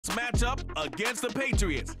Matchup against the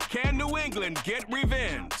Patriots. Can New England get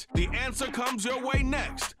revenge? The answer comes your way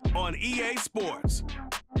next on EA Sports.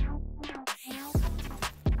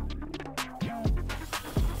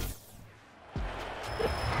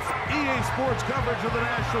 EA Sports coverage of the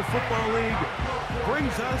National Football League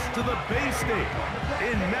brings us to the Bay State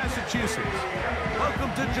in Massachusetts.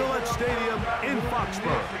 Welcome to Gillette Stadium in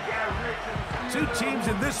Foxborough. Two teams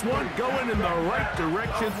in this one going in the right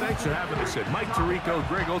direction. Thanks for having us in. Mike Tirico,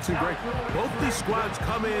 Greg Olson. Greg, both these squads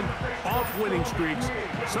come in off winning streaks.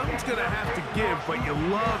 Something's going to have to give, but you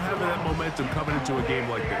love having that momentum coming into a game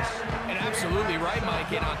like this. And absolutely right,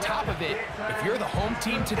 Mike. And on top of it, if you're the home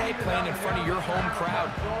team today playing in front of your home crowd,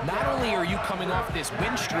 not only are you coming off this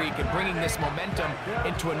win streak and bringing this momentum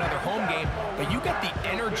into another home game, but you get the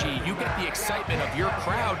energy, you get the excitement of your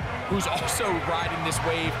crowd who's also riding this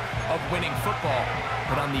wave of winning football.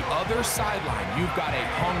 But on the other sideline, you've got a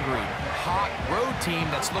hungry, hot road team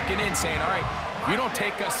that's looking in saying, all right, if you don't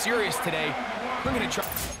take us serious today, we're going to try.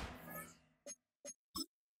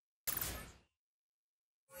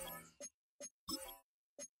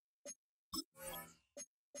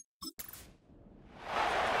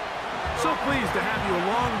 So pleased to have you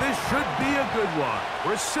along. This should be a good one.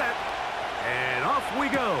 We're set, and off we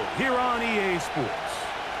go here on EA Sports.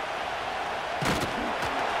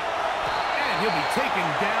 He'll be taken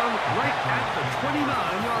down right at the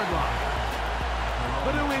 29-yard line.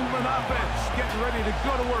 The New England offense getting ready to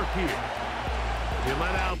go to work here. They're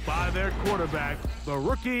let out by their quarterback, the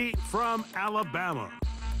rookie from Alabama.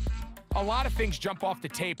 A lot of things jump off the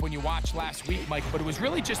tape when you watch last week, Mike, but it was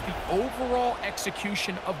really just the overall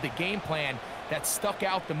execution of the game plan that stuck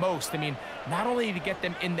out the most. I mean, not only did he get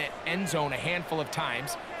them in the end zone a handful of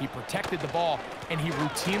times, he protected the ball, and he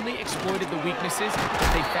routinely exploited the weaknesses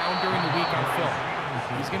that they found during the week on film.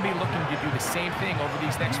 He's going to be looking to do the same thing over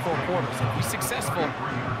these next 4 quarters. If he's successful,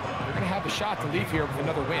 they're going to have a shot to leave here with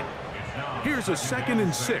another win. Here's a 2nd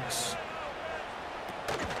and 6.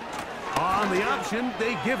 On the option,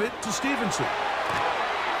 they give it to Stevenson.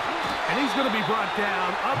 And he's going to be brought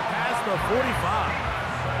down up past the 45.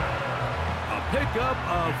 Pickup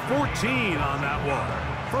of 14 on that one.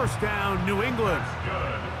 First down, New England.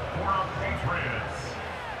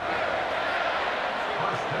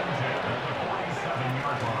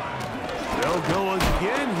 They'll go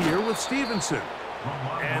again here with Stevenson.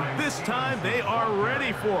 And this time they are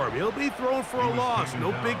ready for him. He'll be thrown for a loss.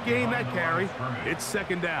 No big gain that carry. It's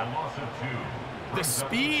 2nd down. The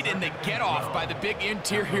speed and the get-off by the big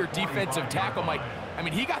interior defensive tackle, Mike. I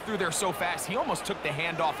mean, he got through there so fast, he almost took the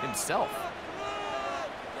handoff himself.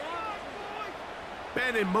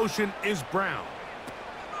 Man in motion is Brown.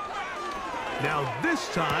 Now this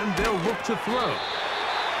time they'll look to throw.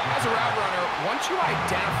 As a route runner, once you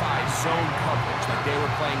identify zone coverage like they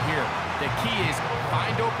were playing here, the key is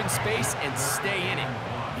find open space and stay in it.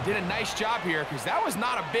 He did a nice job here because that was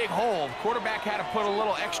not a big hole. The quarterback had to put a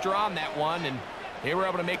little extra on that one, and they were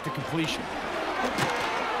able to make the completion.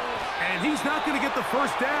 And he's not going to get the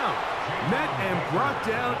first down. Met and brought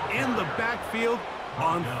down in the backfield.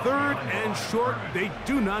 On 3rd and short, they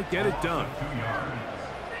do not get it done.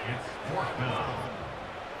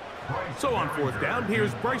 So on 4th down,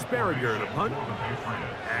 here's Bryce Berringer to punt,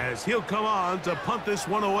 as he'll come on to punt this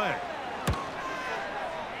one away.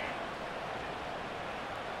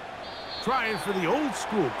 Trying for the old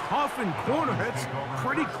school coffin corner. That's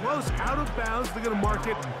pretty close out of bounds. They're going to mark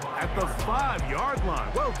it at the 5-yard line.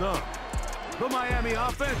 Well done. The Miami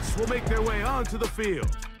offense will make their way onto the field.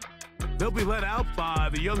 They'll be let out by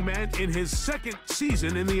the young man in his 2nd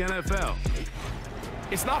season in the NFL.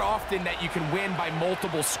 It's not often that you can win by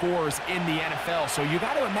multiple scores in the NFL, so you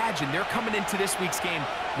got to imagine they're coming into this week's game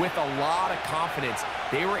with a lot of confidence.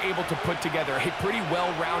 They were able to put together a pretty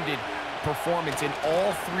well-rounded performance in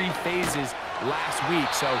all 3 phases last week.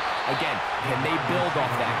 So, again, can they build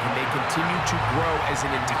off that? Can they continue to grow as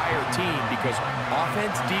an entire team? Because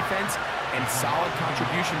offense, defense, and solid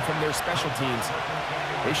contribution from their special teams,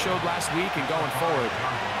 they showed last week, and going forward,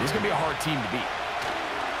 this is going to be a hard team to beat.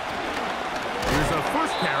 Here's a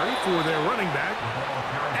first carry for their running back,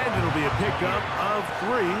 and it'll be a pickup of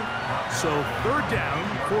 3. So 3rd down,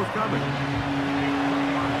 forthcoming.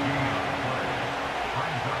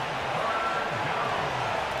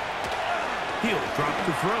 He'll drop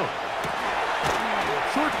to throw.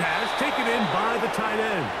 Short pass taken in by the tight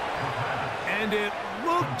end. And it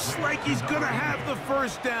looks like he's going to have the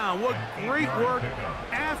first down. What great work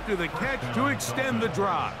after the catch to extend the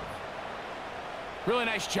drive. Really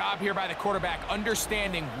nice job here by the quarterback,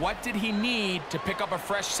 understanding what did he need to pick up a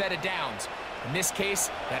fresh set of downs. In this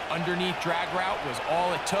case, that underneath drag route was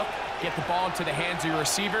all it took. Get the ball into the hands of your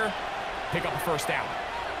receiver, pick up a first down.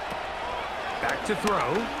 Back to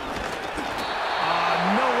throw.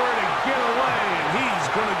 Nowhere to get away, and he's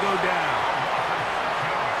going to go down.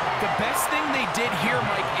 The best thing they did here,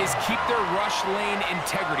 Mike, is keep their rush lane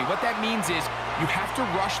integrity. What that means is you have to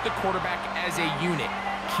rush the quarterback as a unit.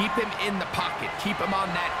 Keep him in the pocket. Keep him on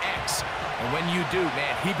that X. And when you do,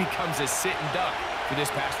 man, he becomes a sitting duck for this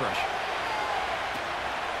pass rush.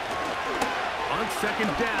 On second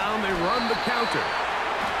down, they run the counter.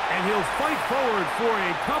 And he'll fight forward for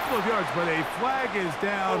a couple of yards, but a flag is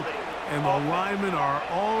down, and the linemen are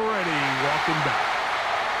already walking back.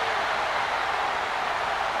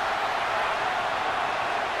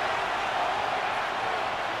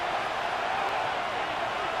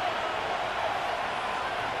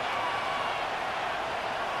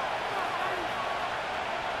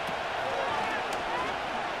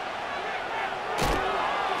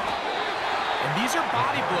 These are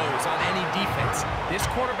body blows on any defense. This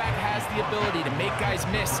quarterback has the ability to make guys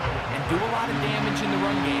miss and do a lot of damage in the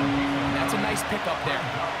run game. And that's a nice pickup there.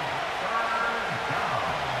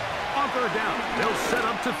 On third down, they'll set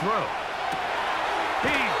up to throw.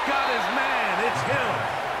 He's got his man. It's Hill.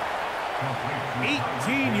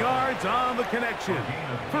 18 yards on the connection.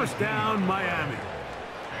 First down, Miami.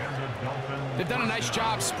 They've done a nice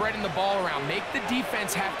job spreading the ball around. Make the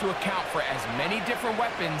defense have to account for as many different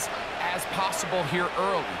weapons as possible here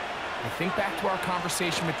early. I think back to our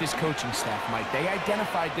conversation with this coaching staff, Mike. They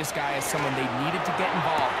identified this guy as someone they needed to get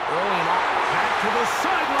involved early and often. Back to the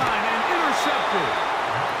sideline and intercepted.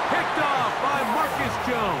 Picked off by Marcus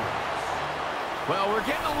Jones. Well, we're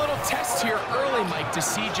getting a little test here early, Mike, to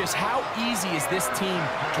see just how easy is this team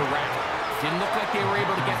to rattle. Didn't look like they were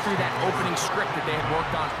able to get through that opening script that they had worked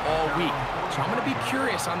on all week. So I'm going to be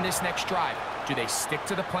curious on this next drive. Do they stick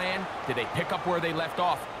to the plan? Do they pick up where they left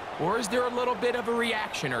off? Or is there a little bit of a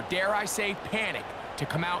reaction, or dare I say panic, to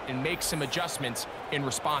come out and make some adjustments in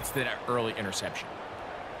response to that early interception?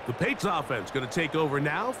 The Patriots offense going to take over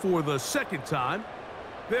now for the second time.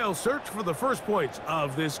 They'll search for the first points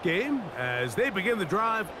of this game as they begin the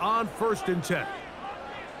drive on 1st and 10.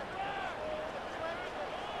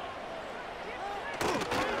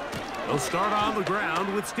 They'll start on the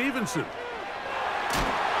ground with Stevenson.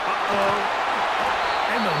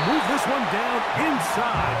 And they'll move this one down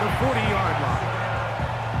inside the 40-yard line.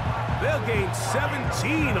 They'll gain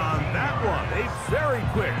 17 on that one. A very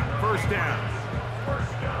quick first down.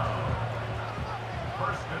 First down.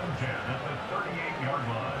 First and 10 at the 38-yard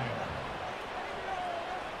line.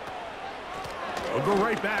 We'll go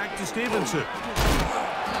right back to Stevenson.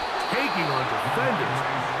 Taking on defenders.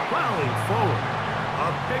 Plowing forward.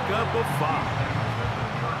 A pickup of 5.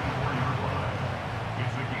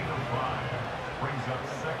 It's a gain of 5. Brings up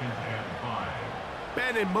 2nd and 5.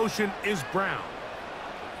 Man in motion is Brown.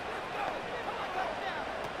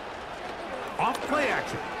 Off play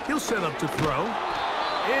action. He'll set up to throw.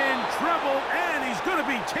 In trouble, and he's going to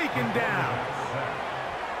be taken down.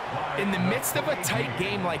 In the midst of a tight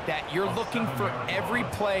game like that, you're looking for every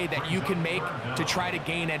play that you can make to try to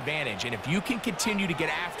gain advantage. And if you can continue to get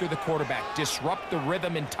after the quarterback, disrupt the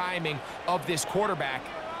rhythm and timing of this quarterback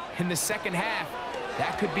in the second half,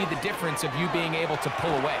 that could be the difference of you being able to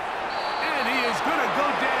pull away. And he is going to go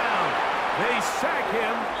down. They sack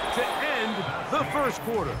him to end the first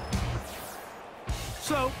quarter.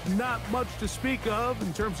 So, not much to speak of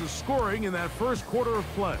in terms of scoring in that first quarter of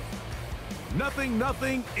play.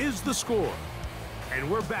 0-0 is the score.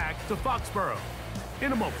 And we're back to Foxborough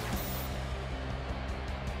in a moment.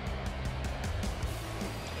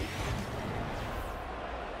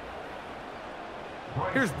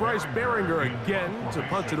 Here's Bryce Behringer again to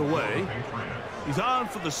punt it away. He's on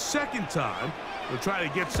for the second time. He'll try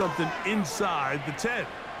to get something inside the 10.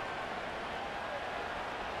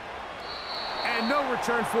 And no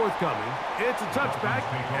return forthcoming. It's a touchback,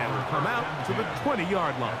 and we'll come out to the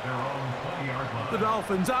 20-yard line. The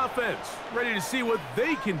Dolphins offense ready to see what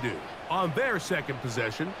they can do on their second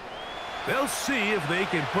possession. They'll see if they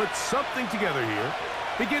can put something together here,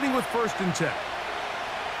 beginning with 1st and 10.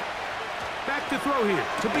 Back to throw here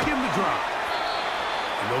to begin the drive.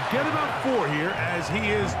 And they'll get about 4 here as he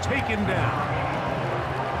is taken down.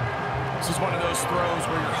 This is one of those throws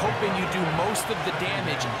where you're hoping you do most of the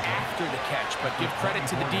damage after the catch, but give credit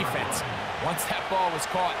to the defense. Once that ball was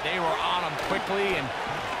caught, they were on him quickly, and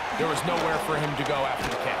there was nowhere for him to go after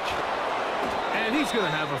the catch. And he's going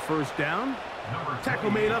to have a first down.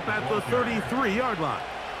 Tackle made up at the 33-yard line.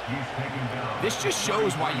 This just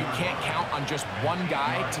shows why you can't count on just one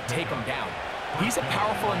guy to take him down. He's a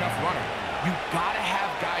powerful enough runner. You've got to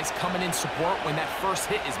have guys coming in support when that first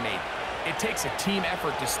hit is made. It takes a team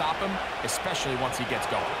effort to stop him, especially once he gets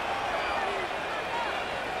going.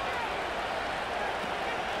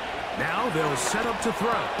 Now they'll set up to throw.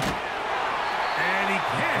 And he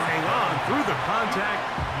can't hang on through the contact.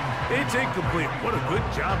 It's incomplete. What a good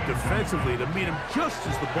job defensively to meet him just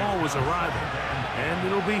as the ball was arriving. And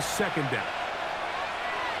it'll be second down.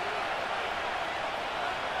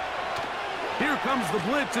 Here comes the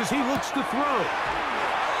blitz as he looks to throw.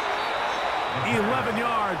 11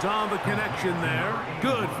 yards on the connection there.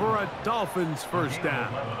 Good for a Dolphins first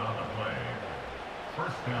down.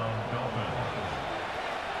 First down, Dolphins.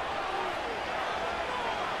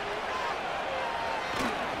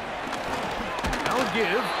 They'll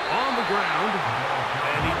give on the ground.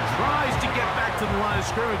 And he tries to get back to the line of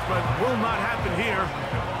scrimmage, but will not happen here.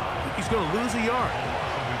 He's going to lose a yard.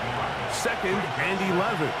 Second and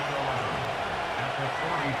 11.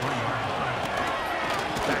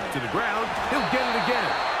 Back to the ground. He'll get it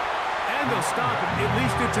again. And they'll stop it. At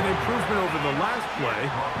least it's an improvement over the last play.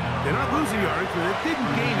 They're not losing yards, but it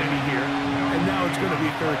didn't gain any here. And now it's going to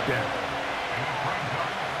be third down.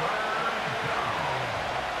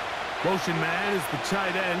 Motion man is the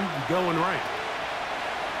tight end going right.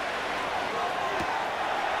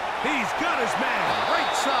 He's got his man.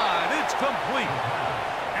 Right side. It's complete.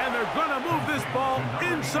 And they're going to move this ball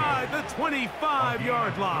inside the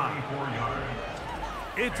 25-yard line.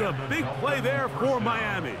 It's a big play there for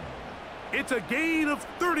Miami. It's a gain of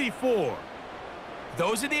 34.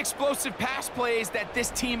 Those are the explosive pass plays that this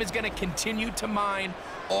team is going to continue to mine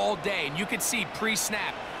all day. And you can see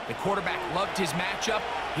pre-snap, the quarterback loved his matchup.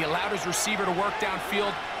 He allowed his receiver to work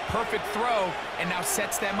downfield. Perfect throw, and now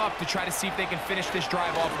sets them up to try to see if they can finish this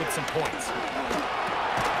drive off with some points.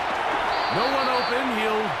 No one open.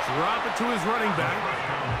 He'll drop it to his running back.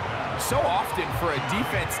 So often for a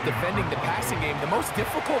defense defending the passing game, the most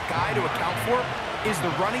difficult guy to account for is the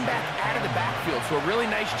running back out of the backfield. So a really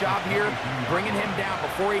nice job here bringing him down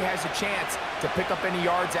before he has a chance to pick up any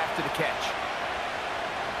yards after the catch.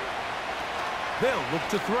 They'll look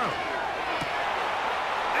to throw.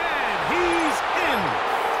 And he's in.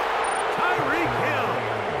 Tyreek Hill.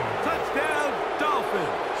 Touchdown,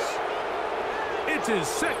 Dolphins. It's his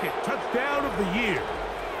second touchdown of the year.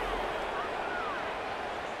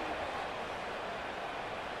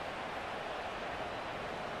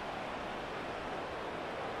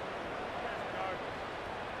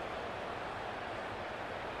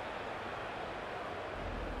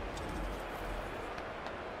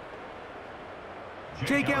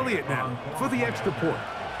 Jake Elliott now for the extra point.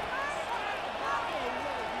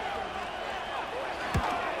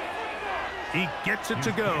 He gets it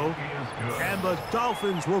to go, and the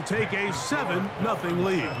Dolphins will take a 7-0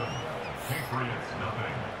 lead. Patriots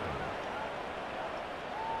nothing.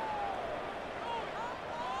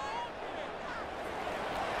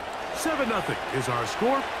 $7-0 is our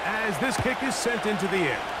score as this kick is sent into the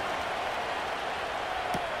air.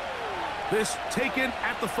 This taken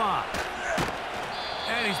at the 5.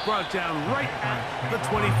 And he's brought down right at the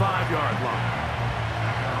 25-yard line.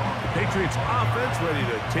 Patriots offense ready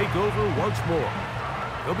to take over once more.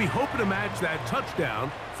 They'll be hoping to match that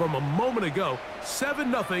touchdown from a moment ago.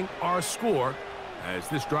 7-0 our score as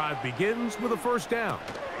this drive begins with a first down.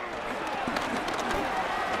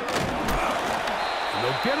 And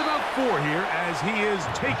they'll get about 4 here as he is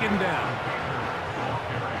taken down.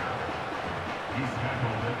 He's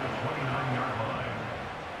tackled at the 29-yard line.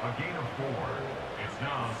 A gain of 4. It's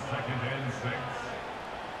now second and 6.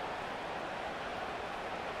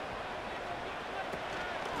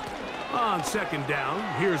 On second down,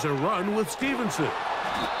 here's a run with Stevenson.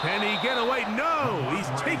 Can he get away? No, he's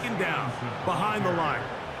taken down behind the line.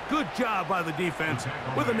 Good job by the defense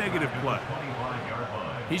with a negative play.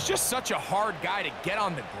 He's just such a hard guy to get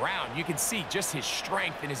on the ground. You can see just his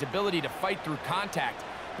strength and his ability to fight through contact.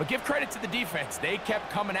 But give credit to the defense. They kept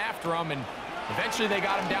coming after him, and eventually they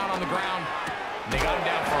got him down on the ground, and they got him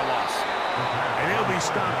down for a loss. And he'll be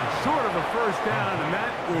stopped short of a first down, and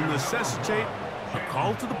that will necessitate a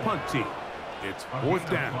call to the punt team. It's fourth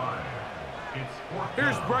down.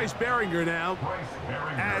 Here's Bryce Behringer now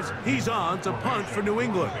as he's on to punt for New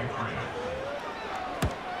England.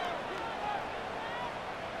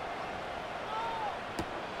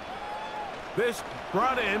 This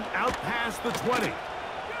brought in out past the 20.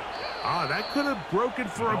 That could have broken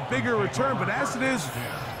for a bigger return, but as it is,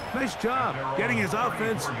 nice job getting his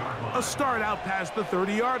offense a start out past the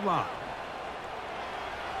 30-yard line.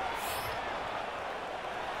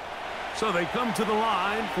 So they come to the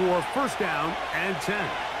line for first down and 10.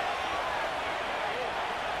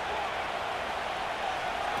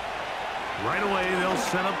 Right away, they'll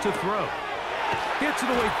set up to throw. Gets it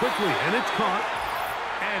away quickly, and it's caught.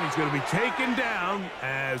 And he's going to be taken down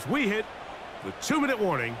as we hit the 2-minute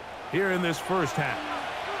warning here in this first half.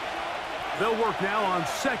 They'll work now on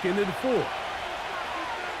 2nd and 4.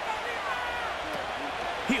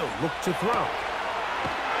 He'll look to throw.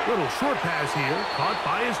 Little short pass here, caught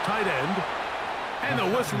by his tight end. And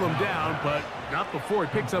they'll whistle him down, but not before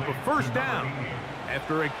he picks up a first down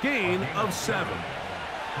after a gain of 7.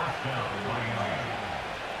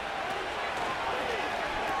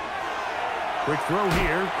 Quick throw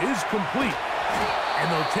here is complete.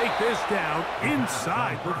 And they'll take this down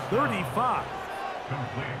inside the 35.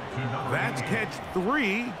 That's catch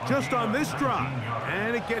 3 just on this drive.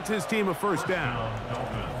 And it gets his team a first down.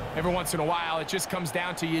 Every once in a while, it just comes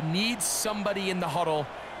down to you need somebody in the huddle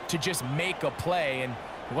to just make a play. And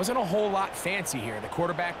it wasn't a whole lot fancy here. The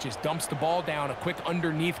quarterback just dumps the ball down, a quick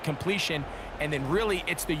underneath completion, and then really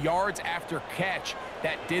it's the yards after catch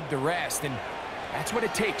that did the rest. And that's what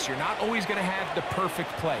it takes. You're not always going to have the perfect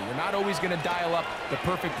play. You're not always going to dial up the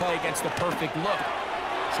perfect play against the perfect look.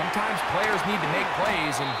 Sometimes players need to make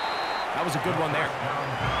plays, and that was a good one there.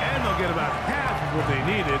 And they'll get about half of what they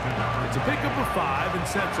needed. It's a pickup of 5 and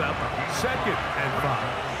sets up 2nd and 5.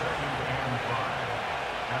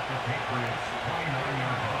 At the Patriots'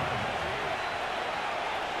 29-yard line.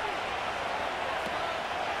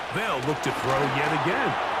 They'll look to throw yet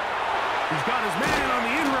again. He's got his man on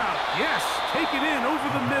the in route. Yes, take it in over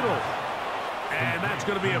the middle. And that's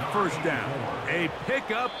going to be a first down. A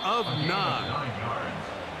pickup of 9.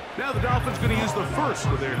 Now the Dolphins going to use the first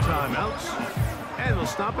of their timeouts. And they'll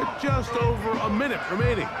stop it just over a minute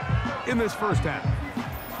remaining in this first half.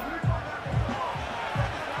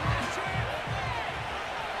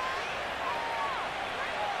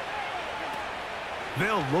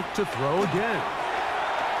 They'll look to throw again.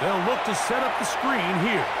 They'll look to set up the screen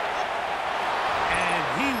here. And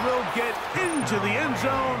he will get into the end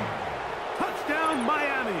zone. Touchdown,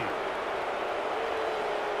 Miami.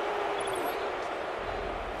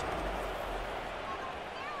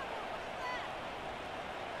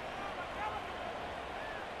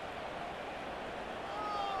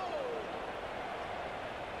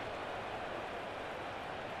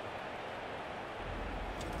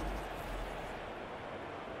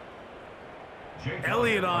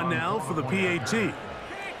 Elliott on now for the PAT.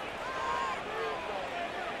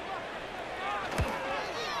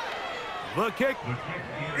 The kick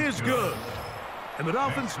is good. And the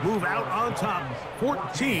Dolphins move out on top,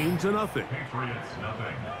 14-0. Patriots,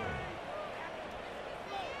 nothing.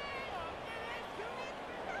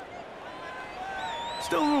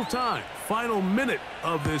 Still a little time. Final minute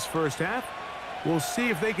of this first half. We'll see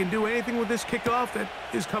if they can do anything with this kickoff that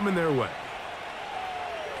is coming their way.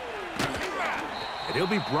 And he'll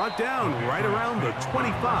be brought down right around the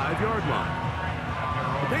 25-yard line.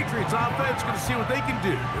 The Patriots offense going to see what they can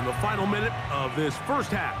do in the final minute of this first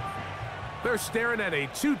half. They're staring at a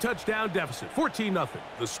 2-touchdown deficit, 14-0.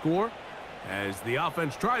 The score as the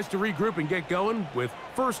offense tries to regroup and get going with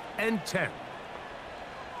 1st and 10.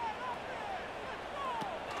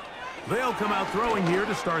 They'll come out throwing here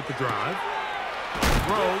to start the drive.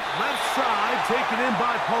 Throw left side, taken in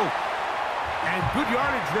by Pope. And good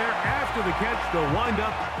yardage there after the catch. They'll wind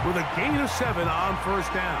up with a gain of 7 on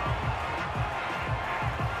first down.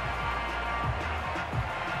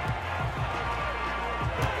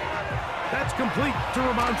 That's complete to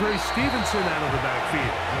Ramondre Stevenson out of the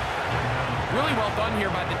backfield. Really well done here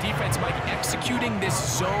by the defense, Mike, executing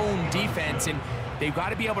this zone defense, and they've got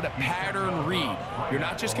to be able to pattern read. You're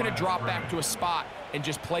not just going to drop back to a spot and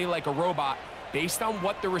just play like a robot. Based on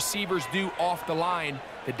what the receivers do off the line,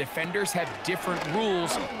 the defenders have different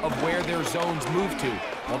rules of where their zones move to.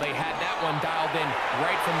 Well, they had that one dialed in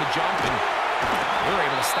right from the jump, and they were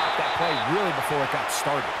able to stop that play really before it got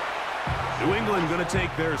started. New England going to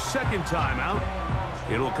take their 2nd timeout.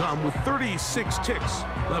 It'll come with 36 ticks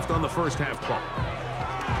left on the first half clock.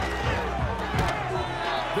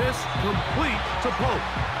 This complete to Pope.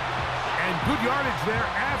 And good yardage there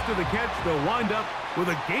after the catch. They'll wind up with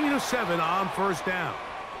a gain of 7 on first down.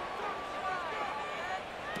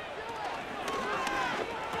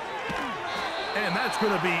 And that's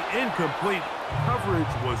going to be incomplete.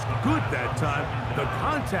 Coverage was good that time. The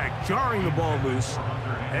contact jarring the ball loose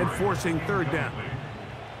and forcing 3rd down.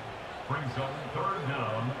 Brings up 3rd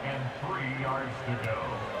down and 3 yards to go.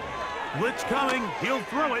 Blitz coming. He'll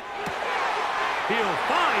throw it. He'll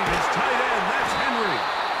find his tight end. That's Henry.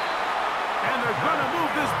 And they're going to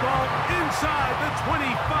move this ball inside the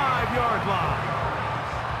 25-yard line.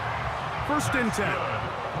 1st and 10.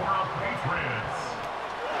 For our Patriots.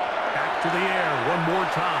 Back to the air one more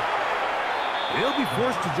time. They'll be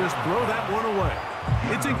forced to just throw that one away.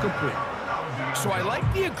 It's incomplete. So I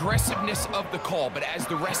like the aggressiveness of the call, but as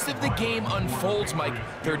the rest of the game unfolds, Mike,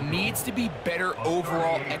 there needs to be better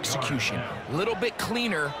overall execution. A little bit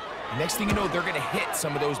cleaner Next thing you know, they're going to hit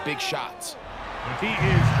some of those big shots. He is 2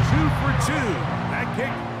 for 2. That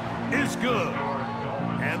kick is good.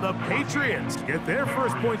 And the Patriots get their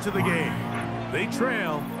first points of the game. They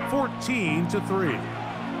trail 14-3.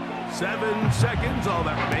 7 seconds, all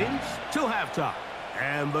that remains, till halftime.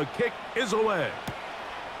 And the kick is away.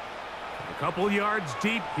 A couple yards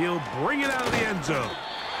deep, he'll bring it out of the end zone.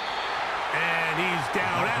 And he's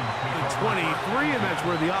down at the 23, and that's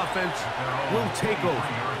where the offense will take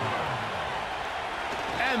over.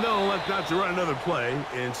 And they'll elect not to run another play.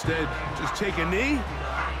 Instead, just take a knee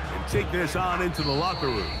and take this on into the locker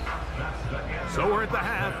room. So we're at the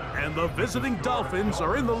half, and the visiting Dolphins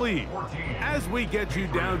are in the lead as we get you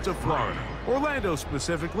down to Florida. Orlando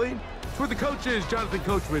specifically. It's where the coach is. Jonathan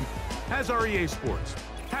Coachman has our EA Sports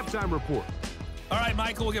halftime report. All right,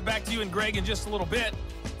 Michael, we'll get back to you and Greg in just a little bit.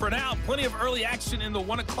 For now, plenty of early action in the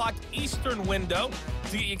 1 o'clock Eastern window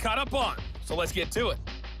to get you caught up on. So let's get to it.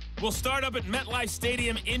 We'll start up at MetLife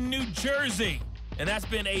Stadium in New Jersey. And that's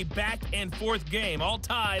been a back-and-forth game, all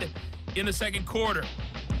tied in the second quarter.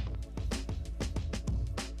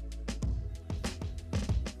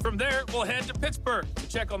 From there, we'll head to Pittsburgh to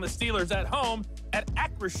check on the Steelers at home at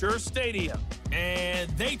Acrisure Stadium. And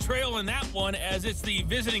they trail in that one as it's the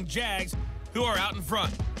visiting Jags who are out in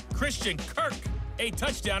front. Christian Kirk, a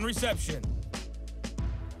touchdown reception.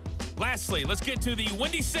 Lastly, let's get to the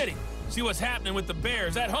Windy City. See what's happening with the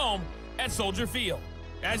Bears at home at Soldier Field.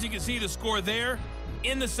 As you can see, the score there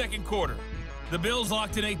in the second quarter. The Bills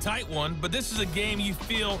locked in a tight one, but this is a game you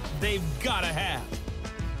feel they've got to have.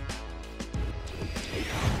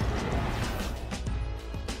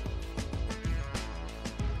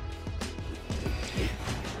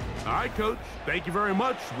 All right, Coach, thank you very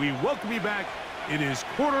much. We welcome you back. It is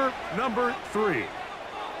quarter number 3.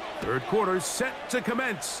 Third quarter set to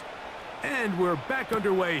commence. And we're back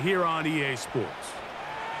underway here on EA Sports.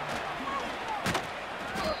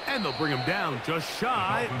 And they'll bring him down just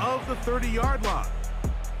shy of the 30-yard line.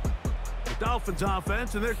 The Dolphins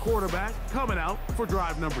offense and their quarterback coming out for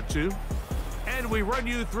drive number 2. And we run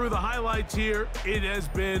you through the highlights here. It has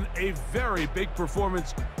been a very big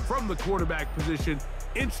performance from the quarterback position.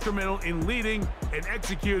 Instrumental in leading and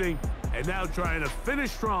executing, and now trying to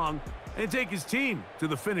finish strong and take his team to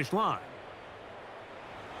the finish line.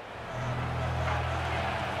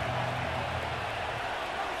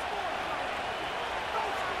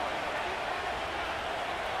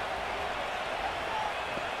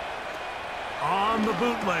 On the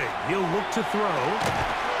bootleg, he'll look to throw,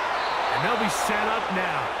 and they'll be set up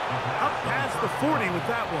now. Up past the 40 with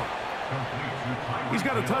that one. He's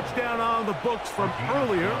got a touchdown on the books from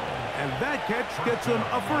earlier, and that catch gets him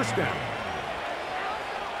a first down.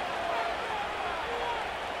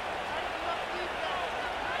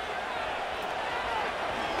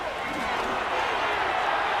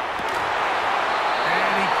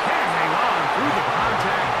 And he can't hang on through the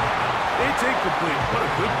contact. It's incomplete. What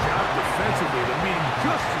a good job defensively to meet him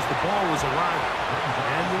just as the ball was arriving.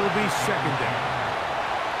 And it'll be second down.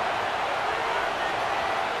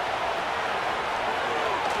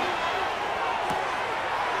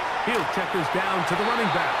 He'll check this down to the running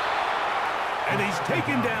back. And he's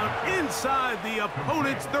taken down inside the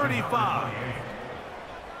opponent's 35.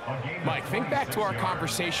 Mike, think back to our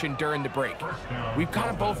conversation during the break. We've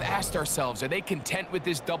kind of both asked ourselves, are they content with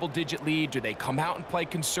this double-digit lead? Do they come out and play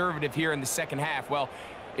conservative here in the second half? Well,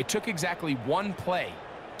 it took exactly one play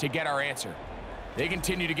to get our answer. They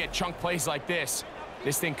continue to get chunk plays like this.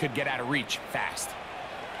 This thing could get out of reach fast.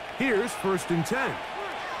 Here's 1st and 10.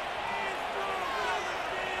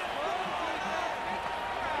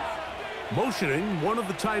 Motioning one of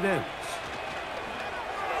the tight ends.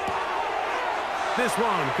 This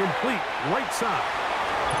one complete right side.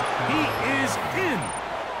 He is in.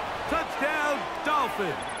 Touchdown,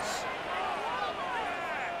 Dolphins.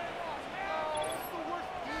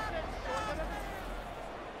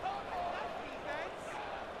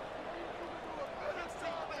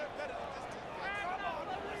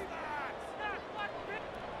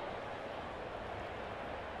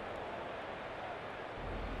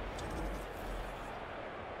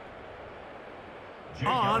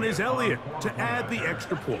 On is Elliott to add the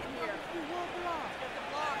extra point.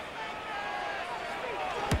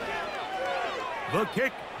 The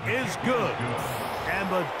kick is good. And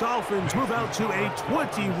the Dolphins move out to a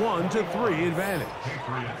 21-3 advantage.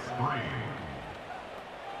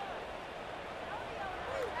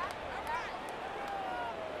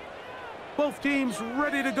 Both teams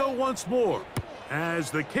ready to go once more as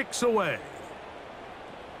the kick's away.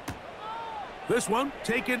 This one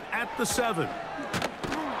taken at the 7.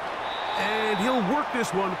 And he'll work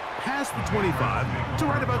this one past the 25 to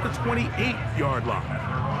right about the 28-yard line.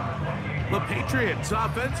 The Patriots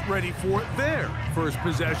offense ready for their first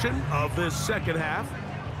possession of this second half.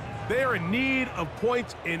 They are in need of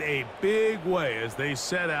points in a big way as they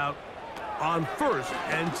set out on 1st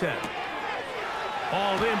and 10.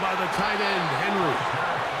 Hauled in by the tight end, Henry.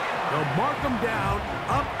 They'll mark him down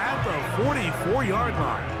up at the 44-yard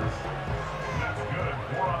line. That's good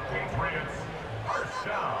for a Patriots. First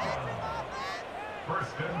down.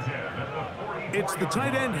 1st and 10 at the 44-yard line. It's the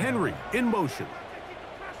tight end, Henry, in motion.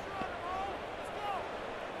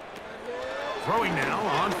 Throwing now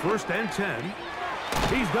on 1st and 10.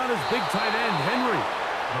 He's got his big tight end, Henry.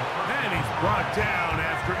 And he's brought down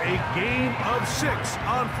after a gain of 6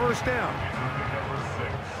 on 1st down. Number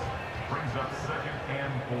 6 brings up 2nd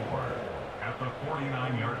and 4 at the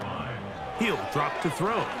 49-yard line. He'll drop to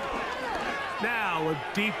throw. Now a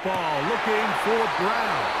deep ball looking for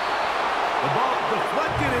Brown. The ball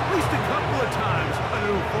deflected at least a couple of times, but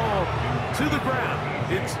it'll fall to the ground.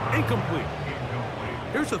 It's incomplete.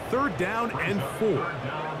 Here's a 3rd down and 4.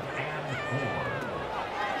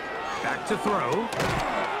 Back to throw.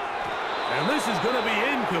 And this is going to be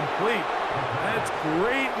incomplete. That's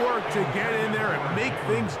great work to get in there and make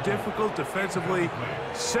things difficult defensively,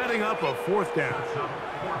 setting up a 4th down.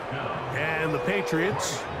 And the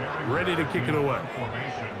Patriots ready to kick it away,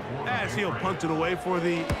 as he'll punt it away for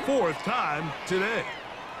the 4th time today.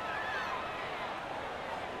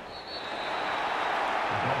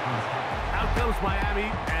 Out comes Miami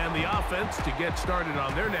and the offense to get started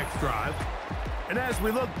on their next drive. And as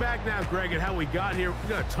we look back now, Greg, at how we got here, we've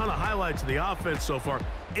got a ton of highlights of the offense so far.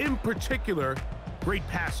 In particular, great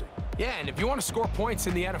passing. Yeah, and if you want to score points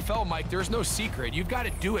in the NFL, Mike, there's no secret. You've got to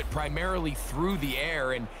do it primarily through the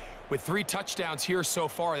air. And with 3 touchdowns here so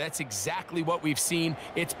far, that's exactly what we've seen.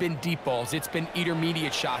 It's been deep balls. It's been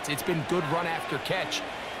intermediate shots. It's been good run after catch.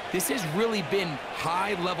 This has really been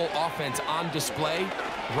high-level offense on display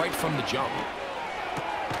right from the jump.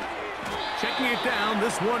 Checking it down,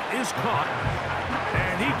 this one is caught.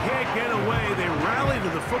 And he can't get away. They rally to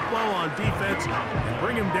the football on defense and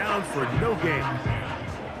bring him down for no gain.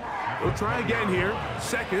 We'll try again here,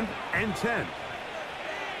 2nd and 10.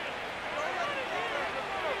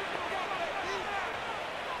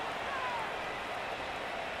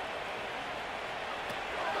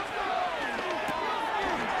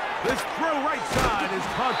 This throw right side is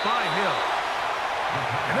caught by Hill.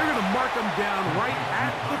 And they're going to mark him down right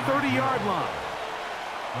at the 30-yard line.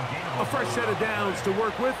 A fresh set of downs to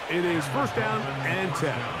work with. It is 1st down and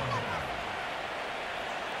 10.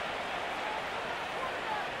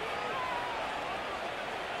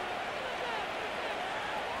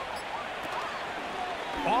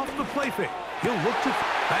 Off the play fake. He'll look to...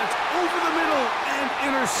 That's over the middle and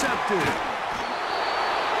intercepted.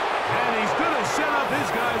 And he's going to set up his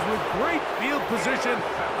guys with great field position.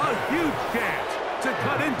 A huge chance to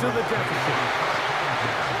cut into the deficit.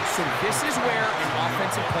 So this is where an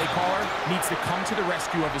offensive play caller needs to come to the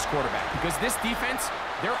rescue of his quarterback, because this defense,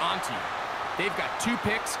 they're onto you. They've got 2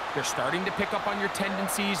 picks. They're starting to pick up on your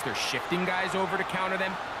tendencies. They're shifting guys over to counter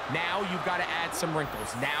them. Now you've got to add some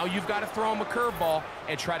wrinkles. Now you've got to throw them a curveball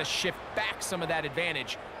and try to shift back some of that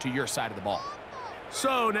advantage to your side of the ball.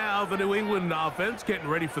 So now the New England offense getting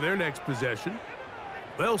ready for their next possession.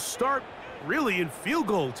 They'll start really in field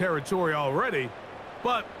goal territory already,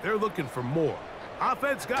 but they're looking for more.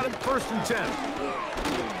 Offense got him 1st and 10.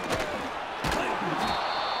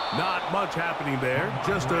 Not much happening there,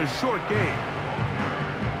 just a short gain.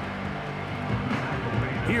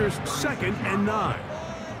 Here's 2nd and 9.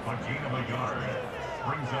 A gain of a yard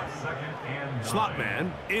brings up 2nd and 9. Slot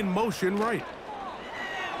man in motion right.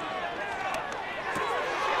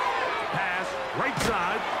 Pass right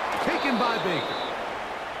side, taken by Baker.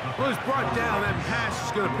 Was brought down. That pass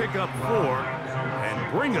is going to pick up 4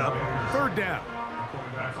 and bring up 3rd down.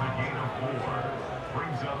 That's a gain of 4.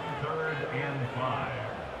 Brings up 3rd and 5.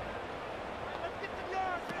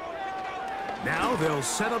 Now they'll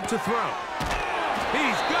set up to throw.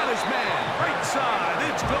 He's got his man. Right side.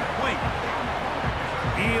 It's complete.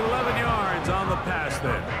 11 yards on the pass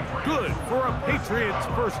there. Good for a Patriots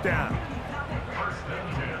 1st down. 1st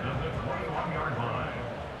and 10 at the 21-yard line.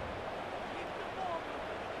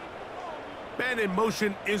 Man in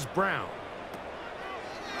motion is Brown.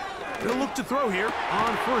 They'll look to throw here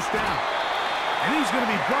on 1st down. And he's going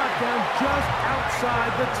to be brought down just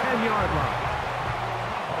outside the 10-yard line.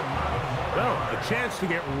 Well, a chance to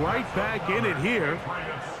get right back in it here.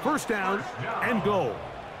 1st down and goal.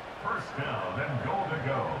 1st down and goal to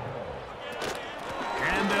go.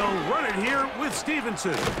 And they'll run it here with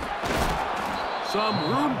Stevenson. Some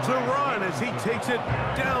room to run as he takes it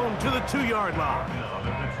down to the 2-yard line.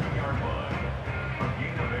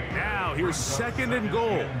 Now here's 2nd and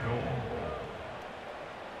goal.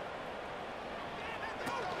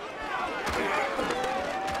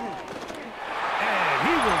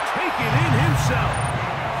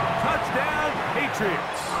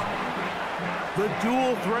 Patriots. The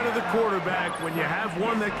dual threat of the quarterback. When you have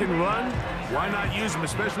one that can run, why not use him,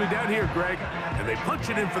 especially down here, Greg? And they punch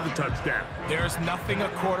it in for the touchdown. There's nothing a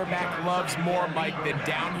quarterback loves more, Mike, than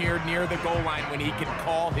down here near the goal line when he can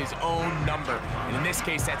call his own number. And in this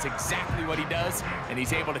case, that's exactly what he does, and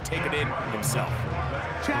he's able to take it in himself.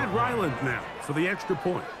 Chad Ryland now for the extra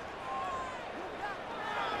point.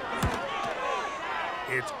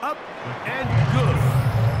 It's up and good.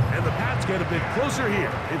 And the Pats get a bit closer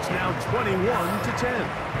here. It's now 21-10.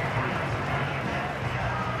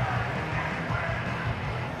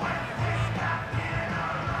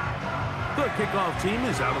 The kickoff team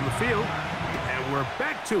is out on the field. And we're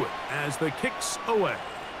back to it as the kick's away.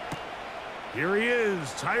 Here he is,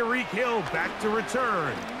 Tyreek Hill back to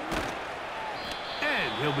return.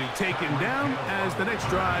 And he'll be taken down as the next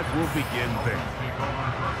drive will begin there.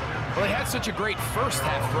 Well, he had such a great first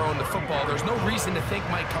half throwing the football. There's no reason to think,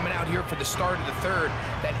 Mike, coming out here for the start of the third,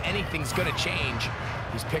 that anything's going to change.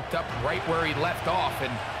 He's picked up right where he left off,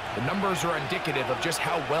 and the numbers are indicative of just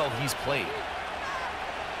how well he's played.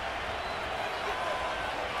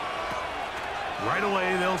 Right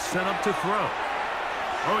away, they'll set up to throw.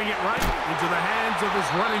 Throwing it right into the hands of his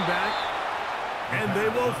running back. And they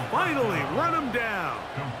will finally run him down.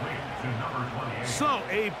 So,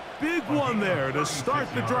 a big one there to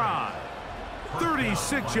start the drive.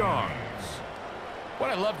 36 yards. What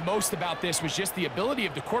I loved most about this was just the ability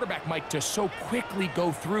of the quarterback, Mike, to so quickly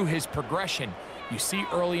go through his progression. You see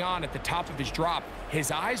early on at the top of his drop,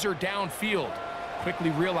 his eyes are downfield. Quickly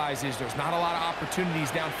realizes there's not a lot of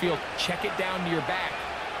opportunities downfield. Check it down to your back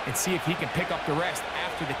and see if he can pick up the rest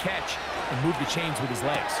after the catch and move the chains with his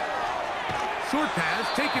legs. Short pass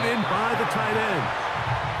taken in by the tight end.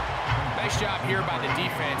 Nice job here by the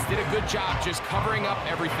defense. Did a good job just covering up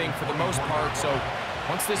everything for the most part. So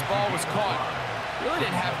once this ball was caught, really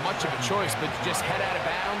didn't have much of a choice but to just head out of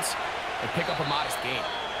bounds and pick up a modest gain.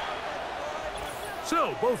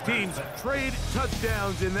 So both teams trade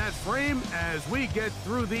touchdowns in that frame as we get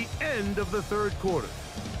through the end of the third quarter.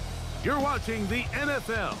 You're watching the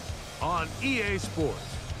NFL on EA Sports.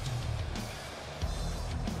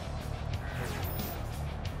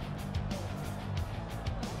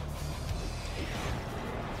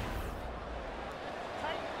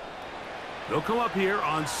 They'll come up here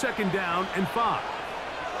on 2nd down and 5.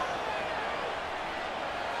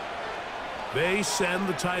 They send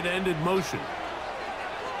the tight end in motion.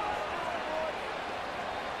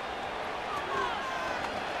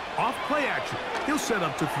 Off play action. He'll set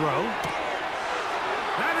up to throw.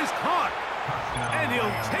 That is caught. And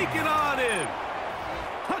he'll take it on in.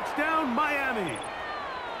 Touchdown, Miami.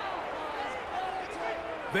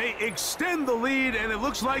 They extend the lead, and it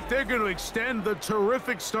looks like they're going to extend the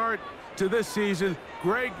terrific start to this season.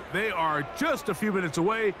 Greg, they are just a few minutes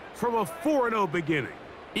away from a 4-0 beginning.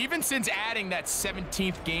 Even since adding that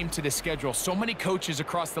 17th game to the schedule, so many coaches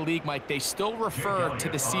across the league, Mike, they still refer to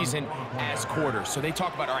the season as quarters. So they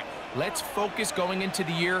talk about, all right, let's focus going into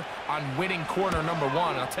the year on winning quarter number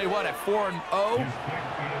 1. And I'll tell you what, at 4-0,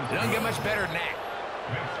 it doesn't get much better than that.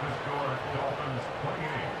 Next to score, Dolphins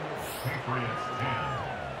 28, Patriots 10.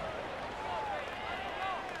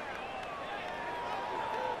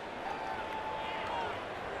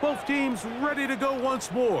 Both teams ready to go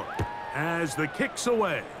once more as the kick's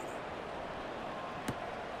away.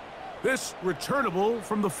 This returnable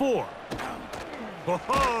from the 4.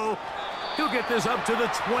 Oh, he'll get this up to the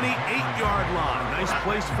 28-yard line. Nice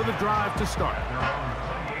place for the drive to start.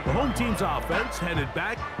 The home team's offense headed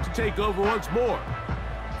back to take over once more.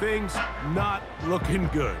 Things not looking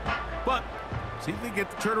good. But see if they get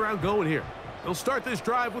the turnaround going here. They'll start this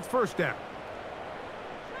drive with 1st down.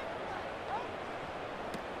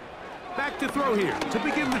 Back to throw here to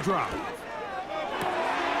begin the drive. And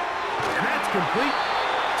that's complete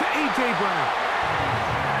to A.J. Brown.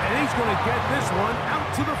 And he's going to get this one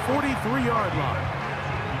out to the 43-yard line.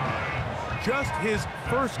 Just his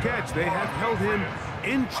first catch. They have held him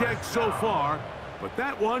in check so far, but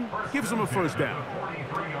that one gives him a 1st down.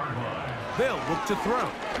 They'll look to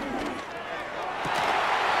throw.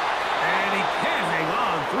 And he can't hang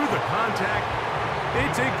on through the contact.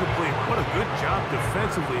 It's incomplete. What a good job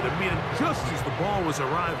defensively to meet him just as the ball was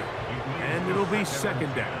arriving. And it'll be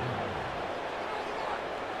 2nd down.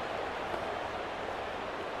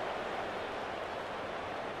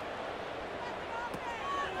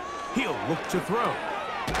 He'll look to throw.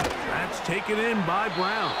 That's taken in by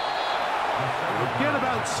Brown. He'll get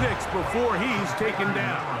about 6 before he's taken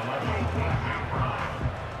down.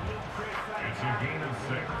 It's a gain of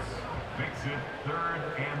 6. Makes it 3rd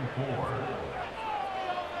and 4.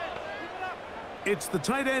 It's the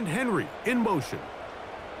tight end, Henry, in motion.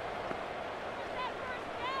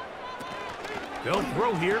 They'll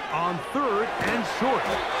throw here on 3rd and short.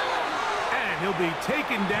 And he'll be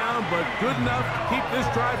taken down, but good enough to keep this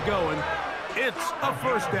drive going. It's a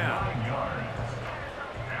first down.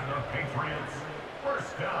 And the Patriots,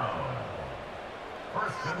 first down.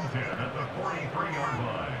 1st and 10 at the 43-yard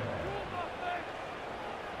line.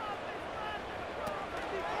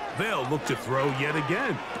 They'll look to throw yet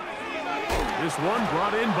again. This one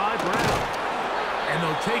brought in by Brown. And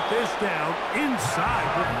they'll take this down inside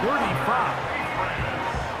the 35.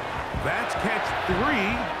 That's catch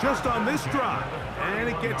 3 just on this drive. And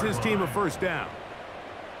it gets his team a first down.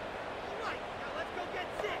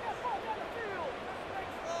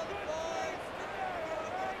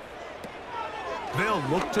 They'll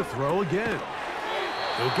look to throw again.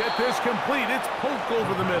 He'll get this complete. It's poked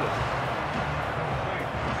over the middle.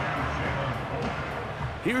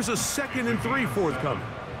 Here's a 2nd and 3 forthcoming.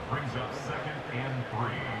 Brings up 2nd and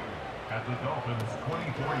 3 at the Dolphins'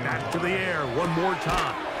 24-yard. Back to the air one more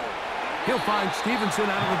time. He'll find Stevenson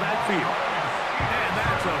out of the backfield. And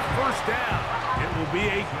that's a first down. It will be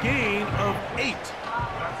a gain of 8.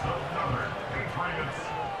 That's another Patriots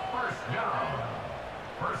first down.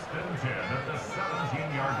 1st and 10 at the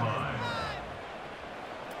 17-yard line.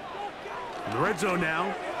 In the red zone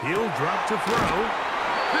now. He'll drop to throw.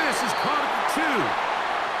 This is caught at the 2.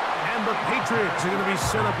 And the Patriots are going to be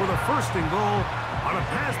set up with a 1st and goal on a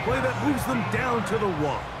pass play that moves them down to the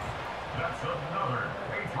 1. That's another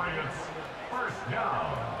Patriots first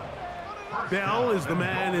down. Bell is the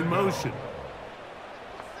man in motion.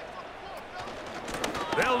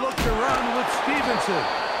 They'll look to run with Stevenson.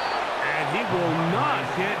 And he will not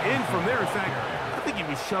get in from there. In fact, I think he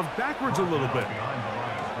was shoved backwards a little bit.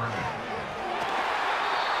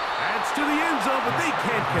 That's to the end zone, but they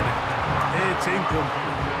can't connect. It's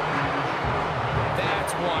incomplete.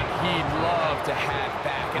 That's one he'd love to have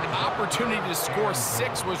back. An opportunity to score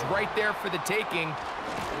 6 was right there for the taking.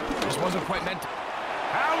 Just wasn't quite meant to.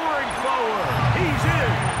 Powering forward. He's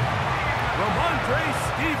in. Ramondre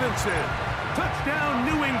Stevenson. Touchdown,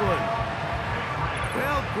 New England.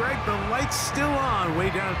 Well, Greg, the light's still on way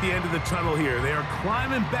down at the end of the tunnel here. They are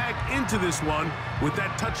climbing back into this one with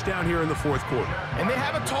that touchdown here in the 4th quarter. And they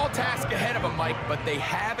have a tall task ahead of them, Mike, but they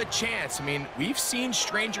have a chance. I mean, we've seen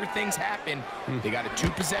stranger things happen. They got a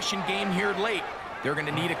 2-possession game here late. They're going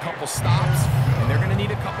to need a couple stops, and they're going to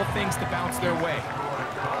need a couple things to bounce their way.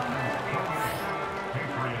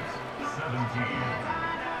 Patriots 17.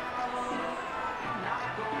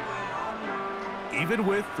 Even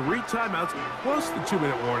with 3 timeouts plus the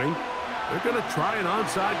 2-minute warning, they're going to try an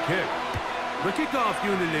onside kick. The kickoff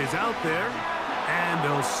unit is out there, and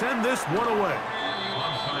they'll send this one away.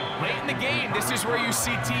 Late in the game, this is where you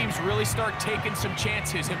see teams really start taking some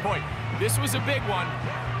chances. And boy, this was a big one,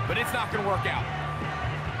 but it's not going to work out.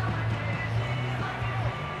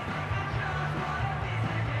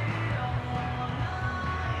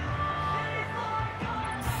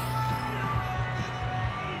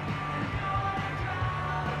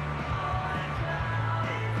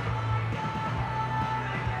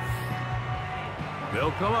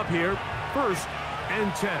 They'll come up here, 1st and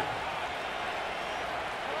 10.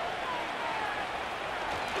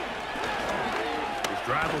 This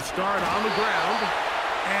drive will start on the ground,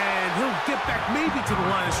 and he'll get back maybe to the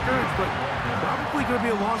line of scrimmage, but probably going to be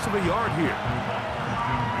a loss of a yard here.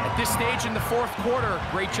 At this stage in the 4th quarter,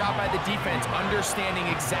 great job by the defense, understanding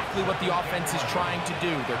exactly what the offense is trying to do.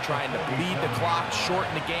 They're trying to bleed the clock,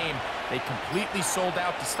 shorten the game. They completely sold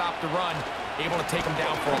out to stop the run, able to take them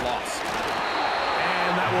down for a loss.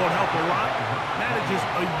 And that won't help a lot. Manages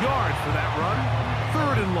a yard for that run.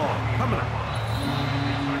 3rd and long, coming up.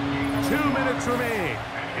 2 minutes remain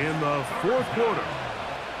in the 4th quarter.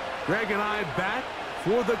 Greg and I back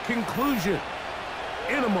for the conclusion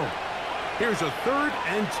in a moment. Here's a 3rd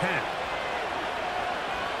and 10.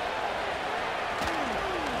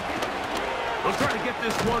 They'll try to get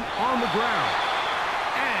this one on the ground.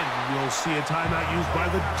 And we'll see a timeout used by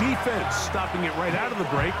the defense, stopping it right out of the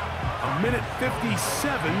break.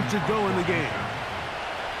 1:57 to go in the game.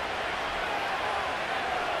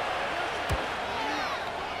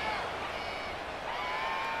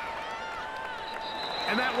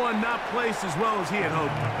 And that one not placed as well as he had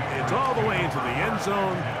hoped. It's all the way into the end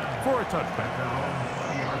zone for a touchback.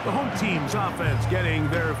 The home team's offense getting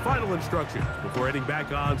their final instructions before heading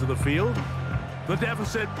back onto the field. The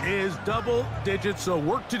deficit is double digits, so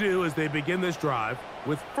work to do as they begin this drive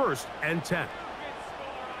with 1st and 10.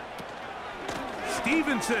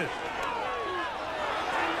 Stevenson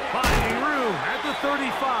finding room at the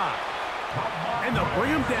 35. And they'll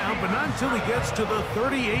bring him down, but not until he gets to the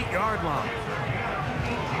 38-yard line.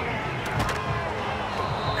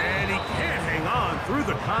 And he can't hang on through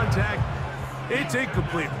the contact. It's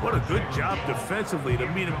incomplete. What a good job defensively to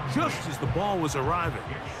meet him just as the ball was arriving.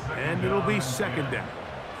 And it'll be second down.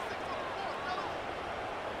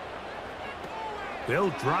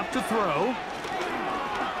 They'll drop to throw.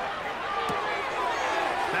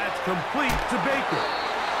 That's complete to Baker.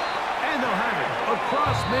 And they'll have it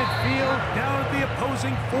across midfield down at the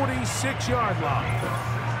opposing 46-yard line.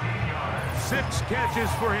 6 catches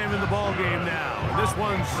for him in the ball game now. And this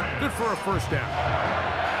one's good for a first down.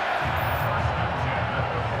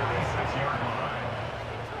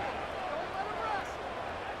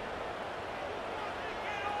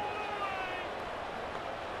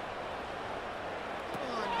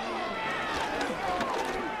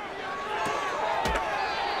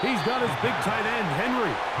 He's got his big tight end,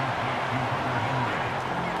 Henry.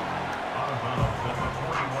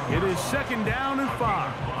 It is second down and 5.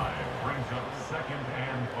 Brings up second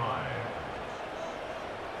and 5.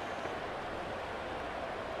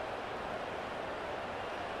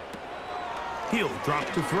 He'll drop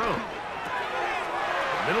to throw.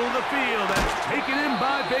 Middle of the field, that's taken in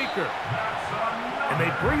by Baker. And they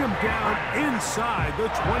bring him down inside the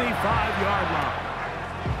 25-yard line.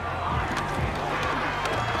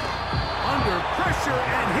 Under pressure,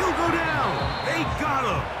 and he'll go down. They got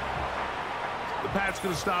him. The Pats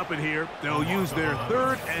going to stop it here. They'll use their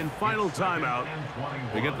third and final timeout.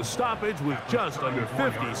 They get the stoppage with just under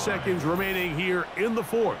 50 seconds remaining here in the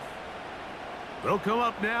fourth. They'll come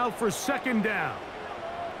up now for second down.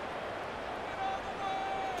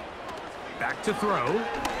 Back to throw.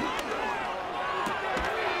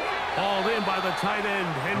 Hauled in by the tight end,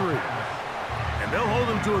 Henry. And they'll hold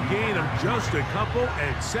him to a gain of just a couple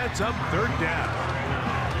and sets up third down.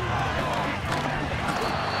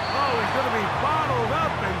 Oh, he's going to be bottled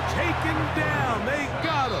up and taken down. They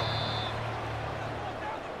got him.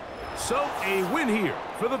 So a win here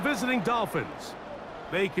for the visiting Dolphins.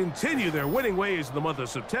 They continue their winning ways in the month of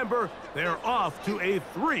September. They're off to a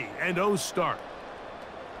 3-0 start.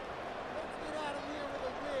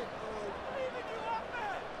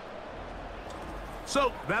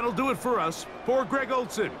 So that'll do it for us. For Greg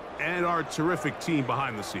Olson and our terrific team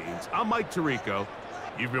behind the scenes, I'm Mike Tirico.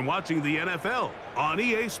 You've been watching the NFL on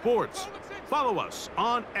EA Sports. Follow us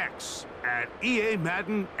on X at EA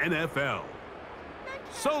Madden NFL.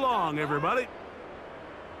 So long, everybody.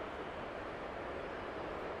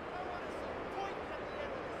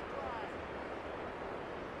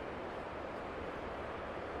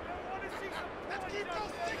 Let's keep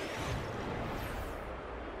those sticks.